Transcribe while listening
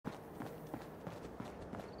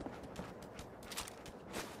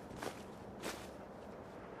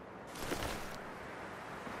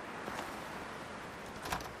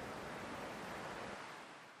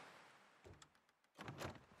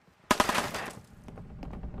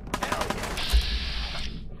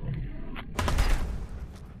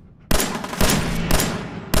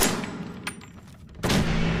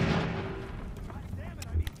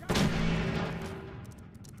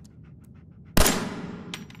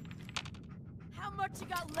what you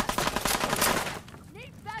got left.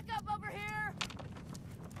 Need backup over here?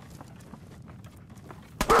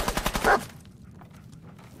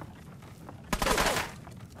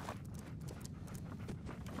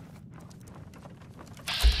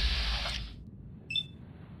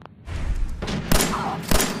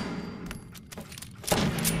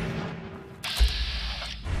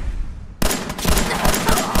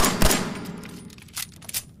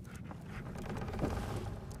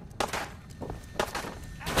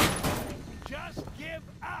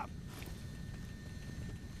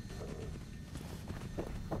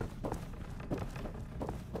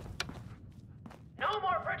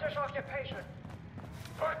 Occupation.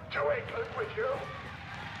 Put to England with you.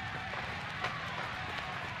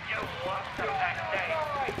 You lost them that day.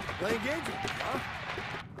 Playing games with me, huh?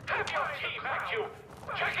 Have your team at you.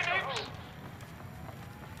 Chicken eggs.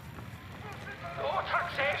 No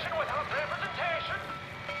taxation without representation.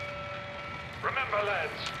 Remember,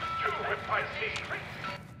 lads, two whip by sea.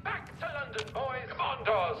 Back to London, boys. Come on,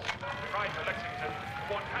 Dawes. Ride to Lexington.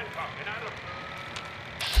 Come on, Hancock in Adam.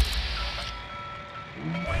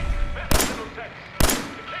 Wait, Middlesex. The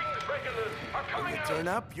King's regulars are coming out. Turn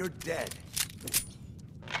up, you're dead.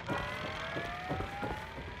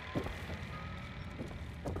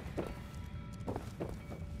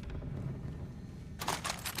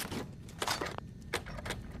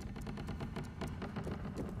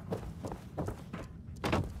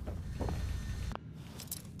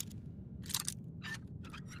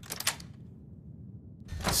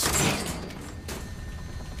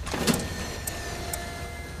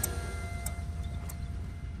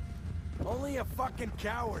 Only a fucking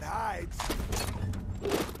coward hides.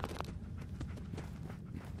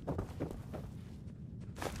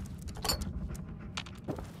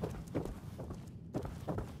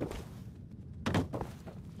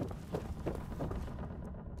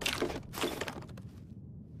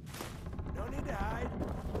 No need to hide.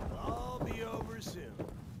 It'll all be over soon.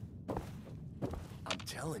 I'm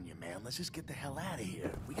telling you, man, let's just get the hell out of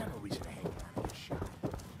here. We got no reason to hang around in this shop.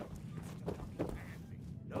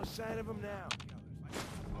 No sign of him now.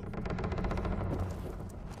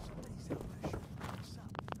 Somebody's out there shooting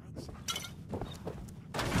us up.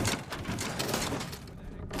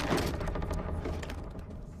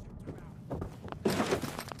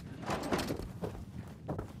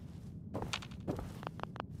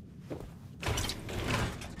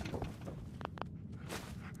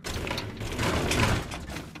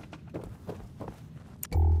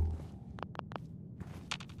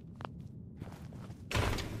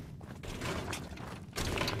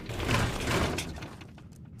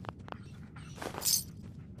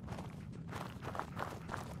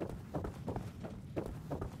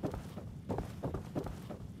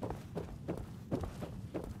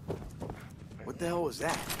 What the hell was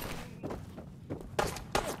that?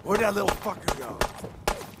 Where'd that little fucker go?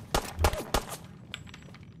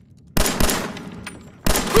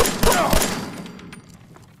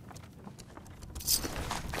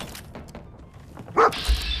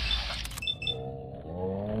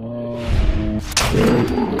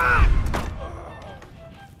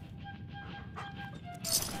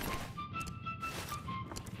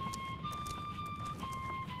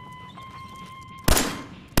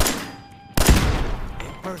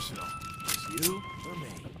 Personal. It's you or me.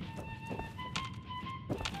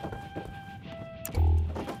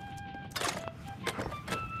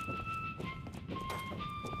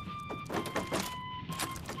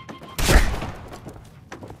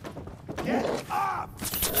 Get up!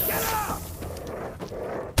 Get up!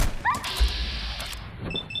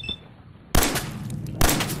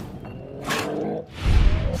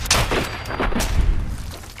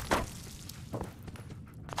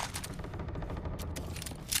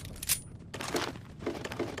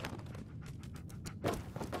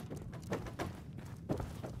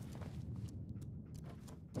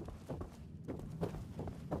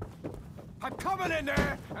 I'm coming in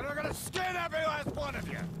there, and I'm gonna skin every last one of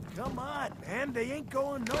you! Come on, man. They ain't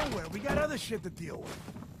going nowhere. We got other shit to deal with.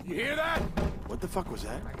 You hear that? What the fuck was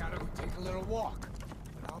that? I gotta go take a little walk.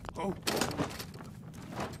 But I'll... Oh.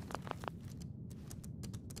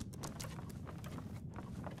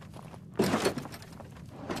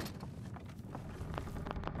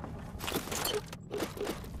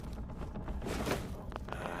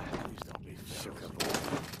 Please don't be shook up.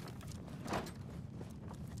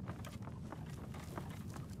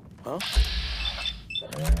 Huh?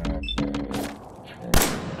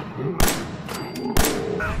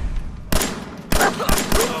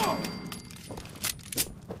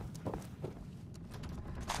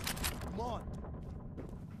 Come on.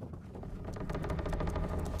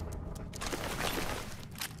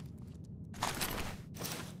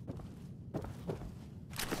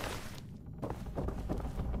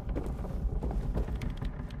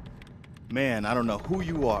 Man, I don't know who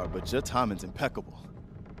you are, but your timing's impeccable.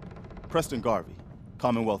 Preston Garvey,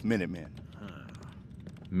 Commonwealth Minuteman.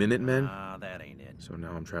 Minutemen? That ain't it. So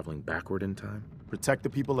now I'm traveling backward in time? Protect the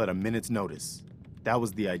people at a minute's notice. That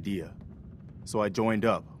was the idea. So I joined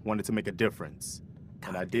up, wanted to make a difference.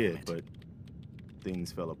 And I did, but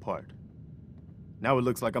things fell apart. Now it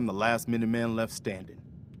looks like I'm the last Minuteman left standing.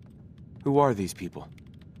 Who are these people?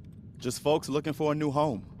 Just folks looking for a new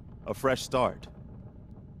home, a fresh start.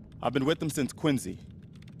 I've been with them since Quincy.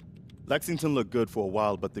 Lexington looked good for a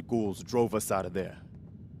while, but the ghouls drove us out of there.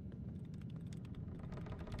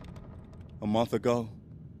 A month ago,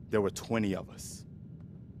 there were 20 of us.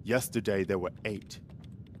 Yesterday, there were 8.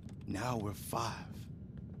 Now we're 5.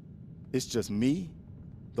 It's just me,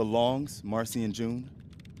 the Longs, Marcy and June.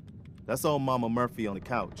 That's old Mama Murphy on the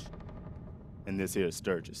couch. And this here is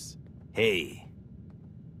Sturgis. Hey.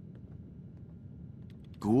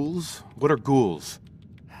 Ghouls? What are ghouls?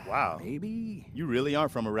 Wow. Maybe? You really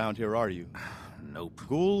aren't from around here, are you? Nope.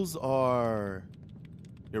 Ghouls are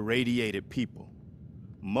irradiated people.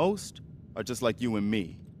 Most are just like you and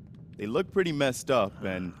me. They look pretty messed up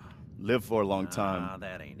and live for a long time.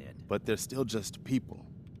 That ain't it. But they're still just people.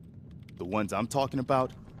 The ones I'm talking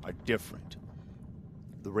about are different.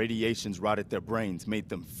 The radiations rotted their brains, made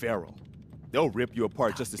them feral. They'll rip you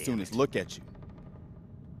apart just as soon as look at you.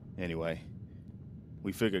 Anyway,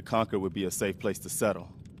 we figured Concord would be a safe place to settle.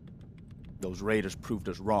 Those raiders proved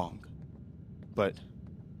us wrong. But,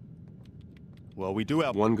 well, we do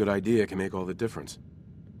have... One good idea can make all the difference.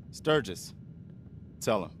 Sturgis.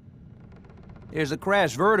 Tell him. There's a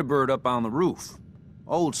crashed vertibird up on the roof.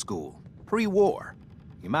 Old school. Pre-war.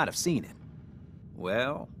 You might have seen it.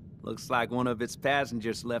 Well, looks like one of its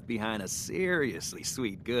passengers left behind a seriously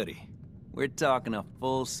sweet goodie. We're talking a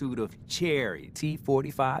full suit of Cherry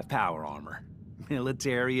T-45 power armor.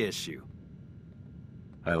 Military issue.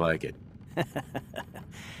 I like it.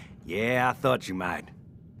 Yeah, I thought you might.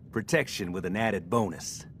 Protection with an added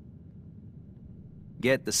bonus.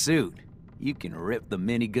 Get the suit. You can rip the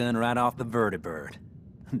minigun right off the vertibird.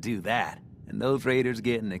 Do that, and those raiders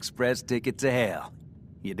get an express ticket to hell.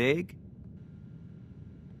 You dig?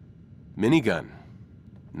 Minigun.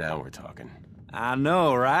 Now we're talking. I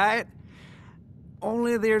know, right?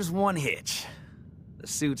 Only there's one hitch. The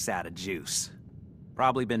suit's out of juice.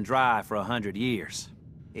 Probably been dry for 100 years.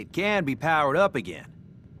 It can be powered up again.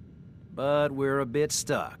 But we're a bit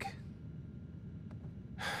stuck.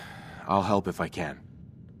 I'll help if I can.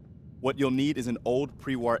 What you'll need is an old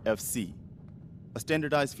pre-war FC, a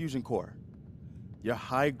standardized fusion core. Your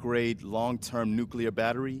high-grade, long-term nuclear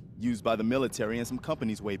battery used by the military and some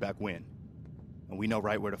companies way back when. And we know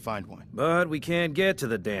right where to find one. But we can't get to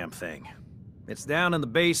the damn thing. It's down in the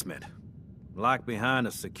basement, locked behind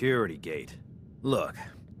a security gate. Look,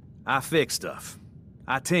 I fix stuff.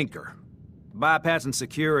 I tinker. Bypassing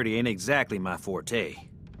security ain't exactly my forte.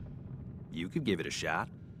 You could give it a shot.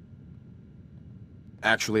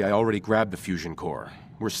 Actually, I already grabbed the fusion core.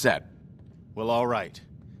 We're set. Well, all right.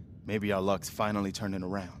 Maybe our luck's finally turning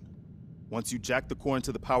around. Once you jack the core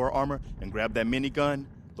into the power armor and grab that minigun,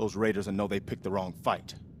 those raiders will know they picked the wrong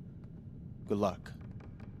fight. Good luck.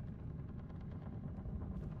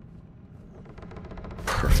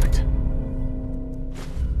 Perfect.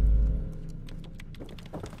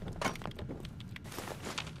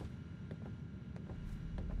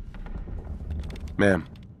 Ma'am.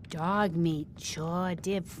 Dog meat sure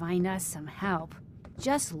did find us some help.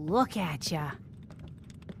 Just look at ya.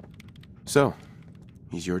 So,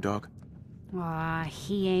 he's your dog? Aw,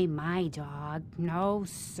 he ain't my dog. No,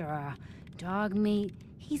 sir. Dog meat,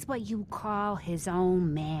 he's what you call his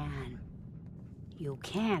own man. You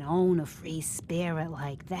can't own a free spirit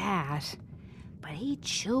like that. But he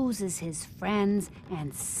chooses his friends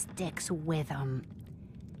and sticks with them.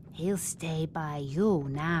 He'll stay by you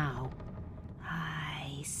now.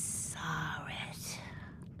 I saw it.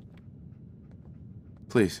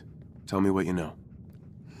 Please, tell me what you know.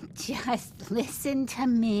 Just listen to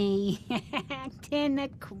me. Acting a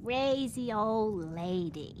crazy old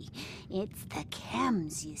lady. It's the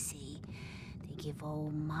chems, you see. They give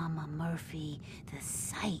old Mama Murphy the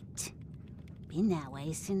sight. Been that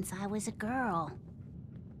way since I was a girl.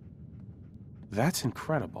 That's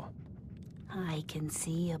incredible. I can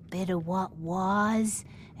see a bit of what was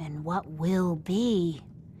and what will be.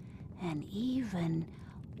 And even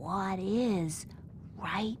what is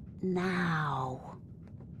right now.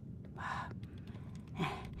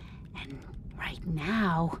 And right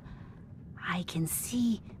now, I can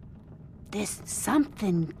see there's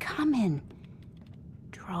something coming.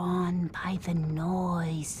 Drawn by the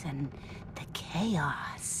noise and the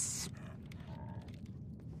chaos.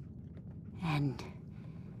 And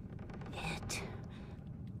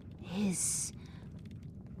is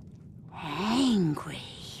angry.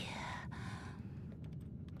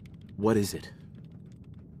 What is it?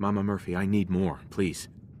 Mama Murphy, I need more, please.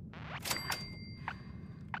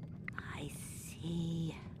 I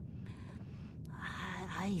see.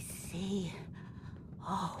 I see.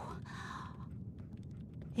 Oh.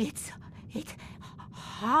 It's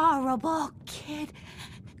horrible, kid.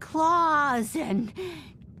 Claws and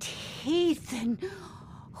teeth and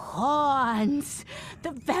horns.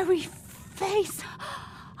 The very face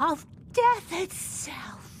of death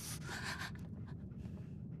itself.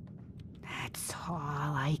 That's all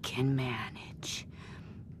I can manage.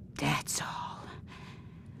 That's all.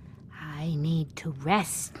 I need to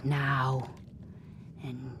rest now.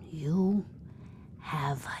 And you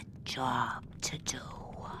have a job to do.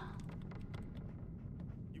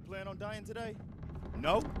 You plan on dying today?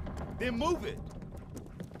 No? Then move it!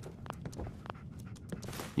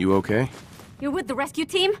 You okay? You're with the rescue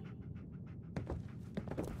team?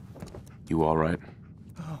 You all right?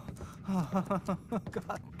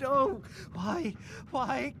 God, no! Why?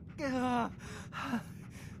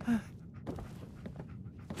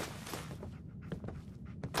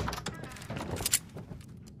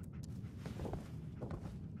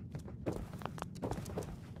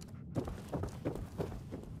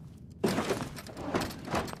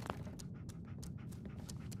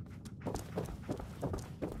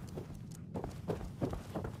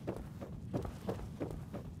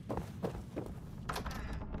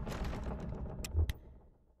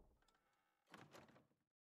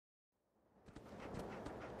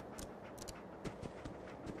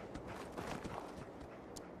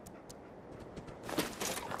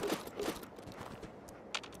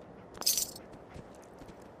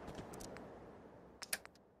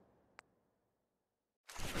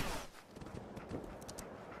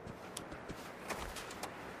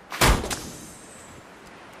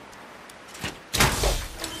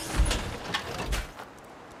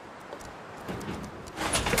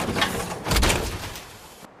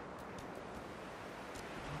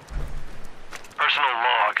 Personal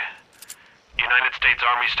log. United States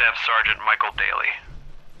Army Staff Sergeant Michael Daly.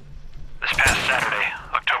 This past Saturday,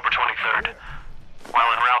 October 23rd, while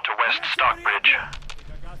en route to West Stockbridge,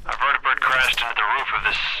 a vertibird crashed into the roof of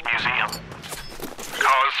this museum.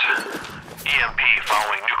 Cause? EMP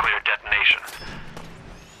following nuclear detonation.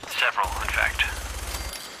 Several, in fact.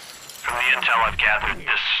 From the intel I've gathered,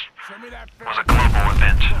 this was a global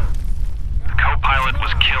event. The co-pilot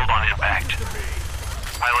was killed on impact.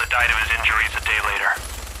 Pilot died of his injuries a day later.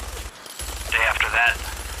 Day after that,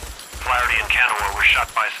 Flaherty and Canaway were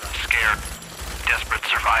shot by some scared, desperate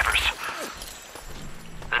survivors.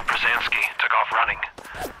 Then Brzezinski took off running.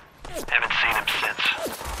 Haven't seen him since.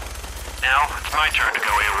 Now, it's my turn to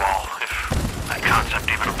go AWOL, if that concept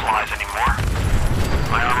even applies anymore.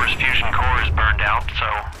 My armor's fusion core is burned out, so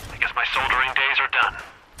I guess my soldering days are done.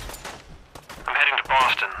 I'm heading to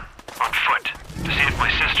Boston, on foot, to see if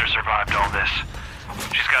my sister survived all this.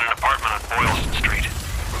 She's got an apartment on Boylston Street.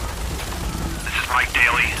 This is Mike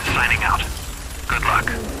Daly, signing out. Good luck.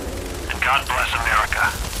 And God bless America.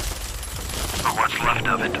 Or what's left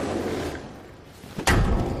of it.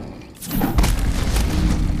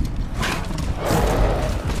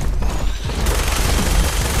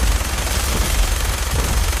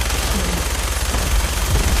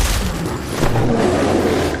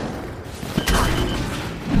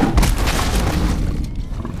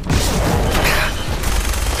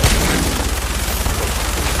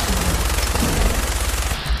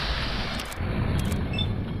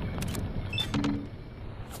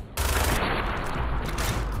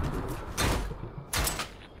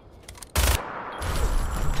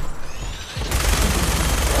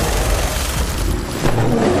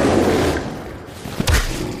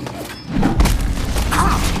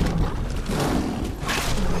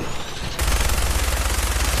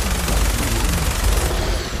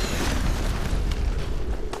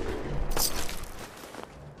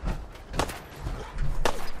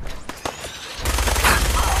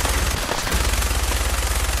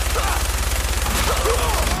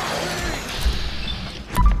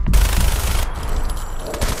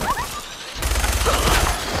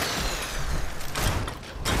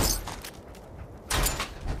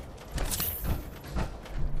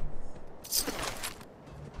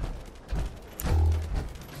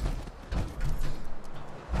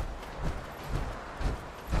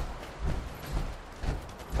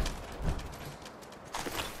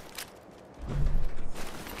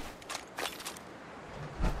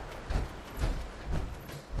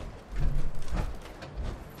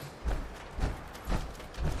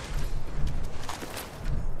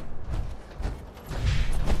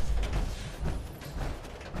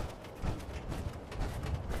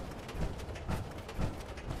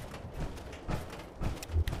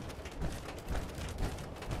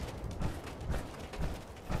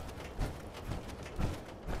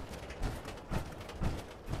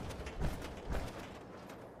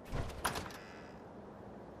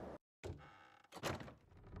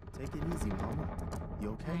 Take it easy, Mama. You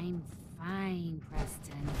okay? I'm fine,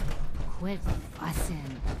 Preston. Quit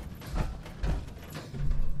fussing.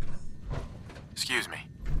 Excuse me.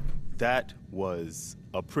 That was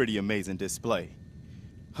a pretty amazing display.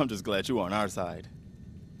 I'm just glad you're on our side.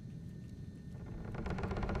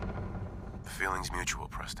 The feeling's mutual,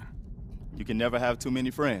 Preston. You can never have too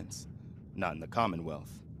many friends. Not in the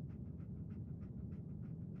Commonwealth.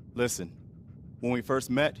 Listen, when we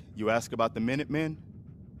first met, you asked about the Minutemen.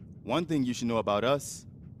 One thing you should know about us,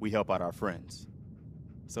 we help out our friends.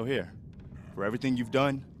 So here, for everything you've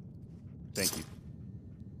done, thank you.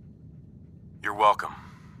 You're welcome.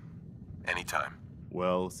 Anytime.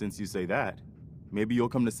 Well, since you say that, maybe you'll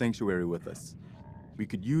come to Sanctuary with us. We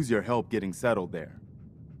could use your help getting settled there.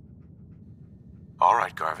 All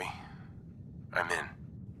right, Garvey. I'm in.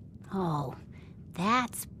 Oh,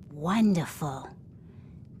 that's wonderful.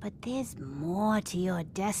 But there's more to your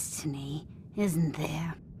destiny, isn't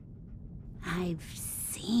there? I've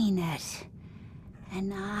seen it,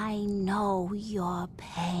 and I know your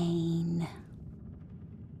pain.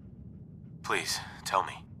 Please, tell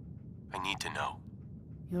me. I need to know.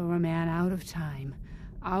 You're a man out of time,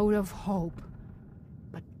 out of hope.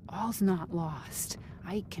 But all's not lost.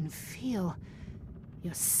 I can feel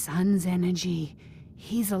your son's energy.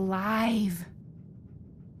 He's alive.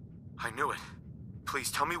 I knew it.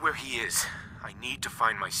 Please tell me where he is. I need to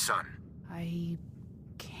find my son. I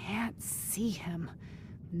can't see him.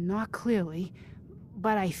 Not clearly.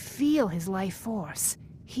 But I feel his life force.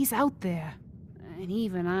 He's out there. And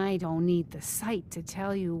even I don't need the sight to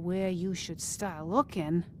tell you where you should start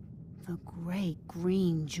looking. The great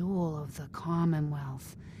green jewel of the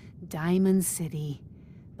Commonwealth. Diamond City.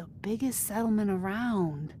 The biggest settlement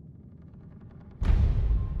around.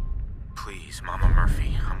 Please, Mama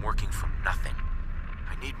Murphy. I'm working from nothing.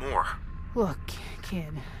 I need more. Look,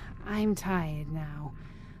 kid. I'm tired now.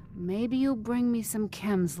 Maybe you'll bring me some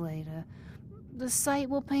chems later. The sight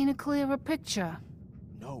will paint a clearer picture.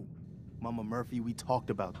 No. Mama Murphy, we talked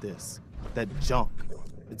about this. That junk.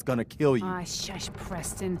 It's gonna kill you. Ah, shush,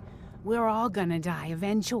 Preston. We're all gonna die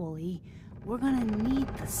eventually. We're gonna need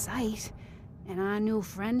the sight. And our new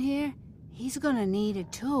friend here, he's gonna need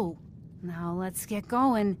it too. Now let's get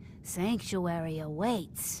going. Sanctuary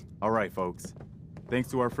awaits. All right, folks.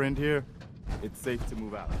 Thanks to our friend here, it's safe to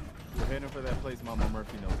move out. We're heading for that place Mama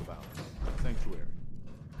Murphy knows about. Sanctuary.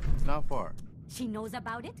 It's not far. She knows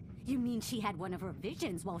about it? You mean she had one of her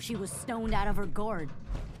visions while she was stoned out of her gourd?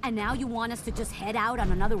 And now you want us to just head out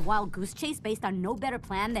on another wild goose chase based on no better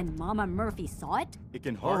plan than Mama Murphy saw it? It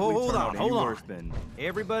can hardly turn out any worse than...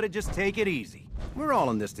 Everybody just take it easy. We're all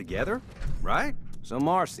in this together, right? So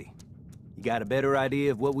Marcy, you got a better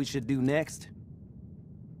idea of what we should do next?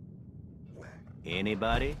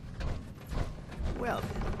 Anybody? Well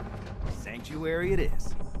then, Sanctuary it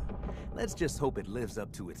is. Let's just hope it lives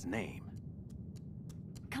up to its name.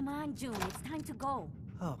 Come on, June, it's time to go.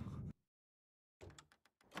 Oh.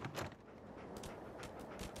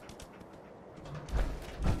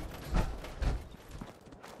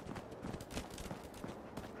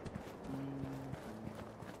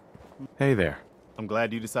 Hey there. I'm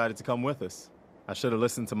glad you decided to come with us. I should have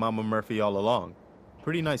listened to Mama Murphy all along.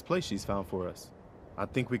 Pretty nice place she's found for us. I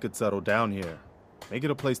think we could settle down here. Make it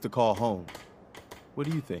a place to call home. What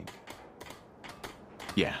do you think?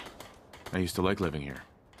 Yeah. I used to like living here.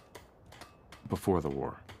 Before the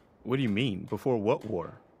war. What do you mean? Before what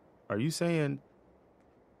war? Are you saying...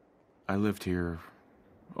 I lived here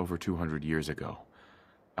over 200 years ago.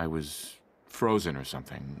 I was frozen or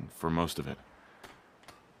something for most of it.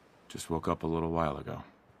 Just woke up a little while ago.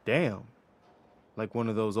 Damn. Like one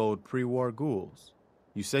of those old pre-war ghouls.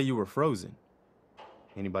 You say you were frozen.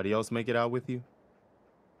 Anybody else make it out with you?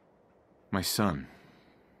 My son.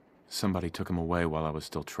 Somebody took him away while I was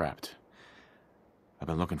still trapped. I've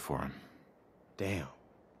been looking for him. Damn.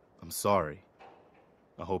 I'm sorry.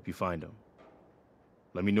 I hope you find him.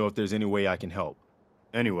 Let me know if there's any way I can help.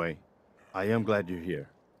 Anyway, I am glad you're here.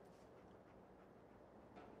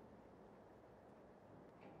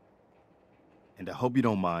 And I hope you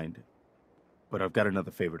don't mind, but I've got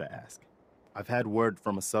another favor to ask. I've had word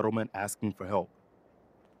from a settlement asking for help.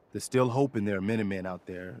 There's still hope in there are Minutemen out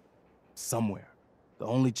there somewhere. The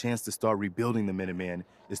only chance to start rebuilding the Minutemen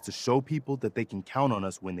is to show people that they can count on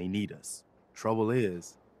us when they need us. Trouble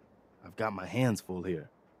is, I've got my hands full here.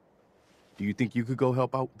 Do you think you could go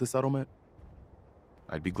help out the settlement?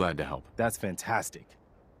 I'd be glad to help. That's fantastic.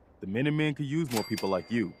 The Minutemen could use more people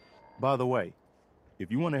like you. By the way,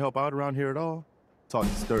 if you want to help out around here at all, talk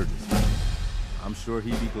to Sturgis. I'm sure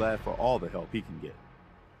he'd be glad for all the help he can get.